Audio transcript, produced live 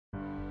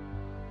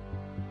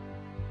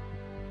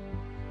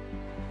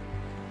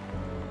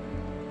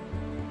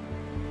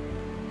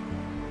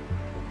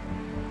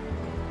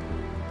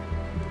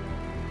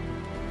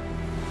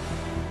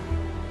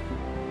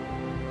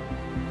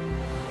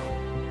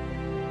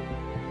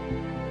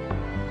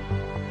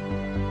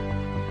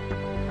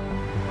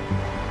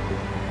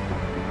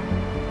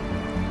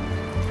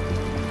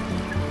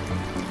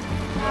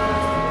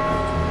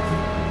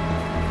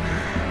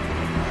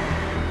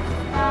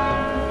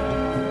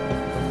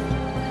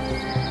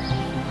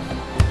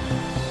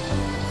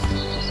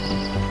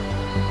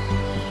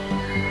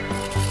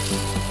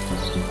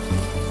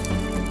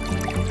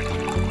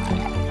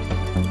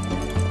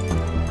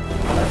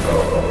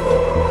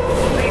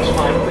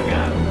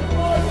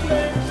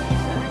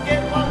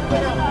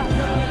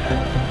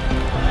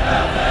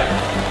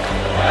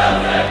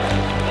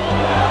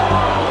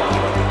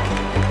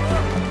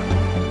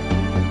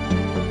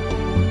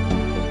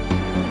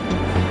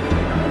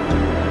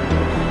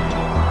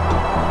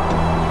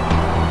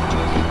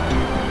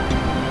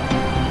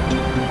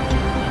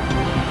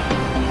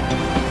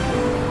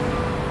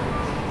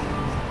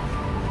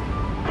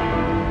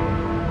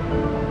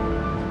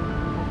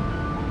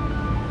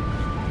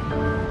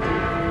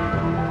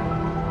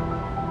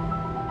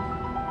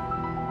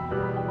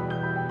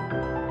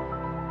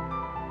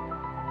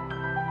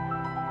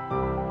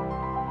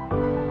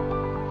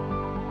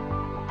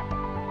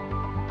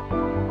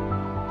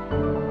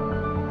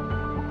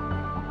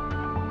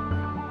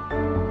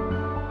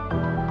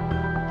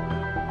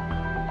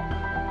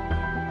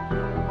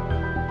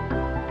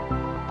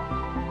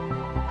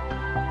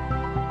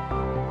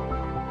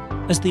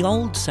As the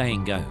old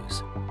saying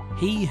goes,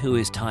 he who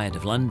is tired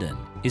of London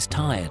is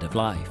tired of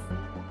life.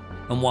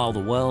 And while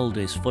the world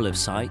is full of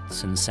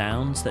sights and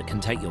sounds that can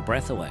take your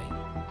breath away,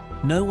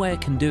 nowhere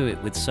can do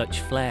it with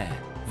such flair,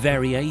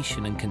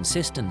 variation and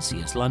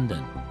consistency as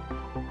London.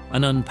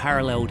 An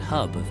unparalleled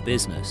hub of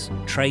business,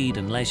 trade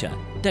and leisure,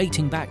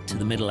 dating back to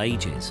the Middle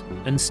Ages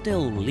and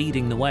still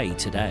leading the way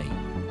today.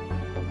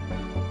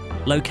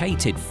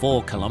 Located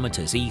 4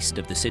 kilometres east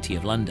of the City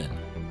of London,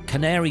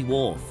 Canary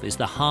Wharf is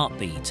the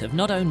heartbeat of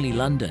not only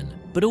London,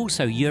 but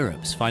also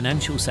Europe's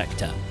financial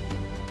sector.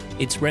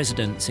 Its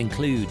residents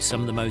include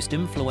some of the most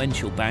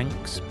influential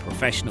banks,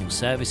 professional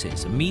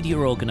services and media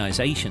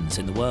organisations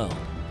in the world,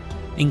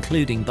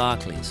 including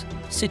Barclays,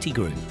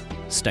 Citigroup,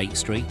 State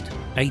Street,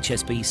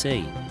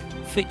 HSBC,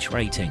 Fitch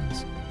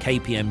Ratings,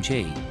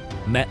 KPMG,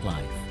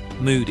 MetLife,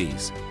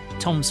 Moody's,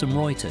 Thomson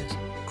Reuters,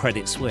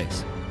 Credit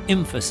Suisse,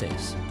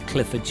 Infosys,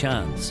 Clifford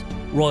Chance,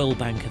 Royal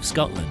Bank of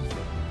Scotland,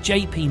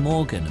 JP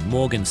Morgan and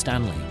Morgan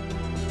Stanley.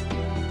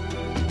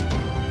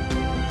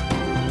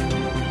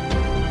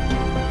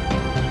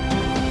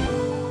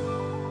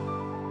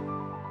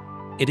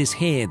 It is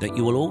here that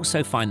you will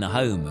also find the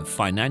home of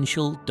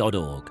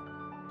Financial.org,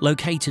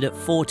 located at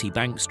 40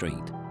 Bank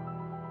Street.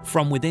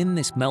 From within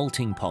this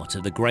melting pot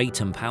of the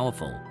great and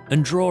powerful,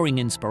 and drawing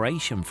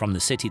inspiration from the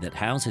city that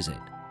houses it,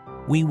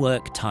 we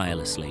work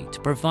tirelessly to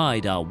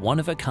provide our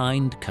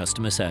one-of-a-kind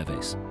customer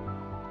service.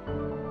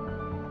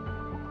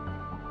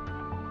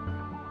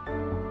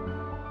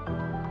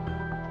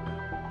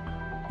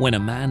 When a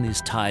man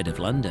is tired of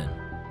London,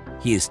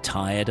 he is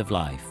tired of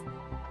life.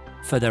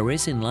 For there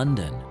is in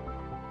London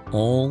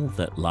all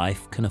that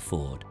life can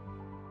afford.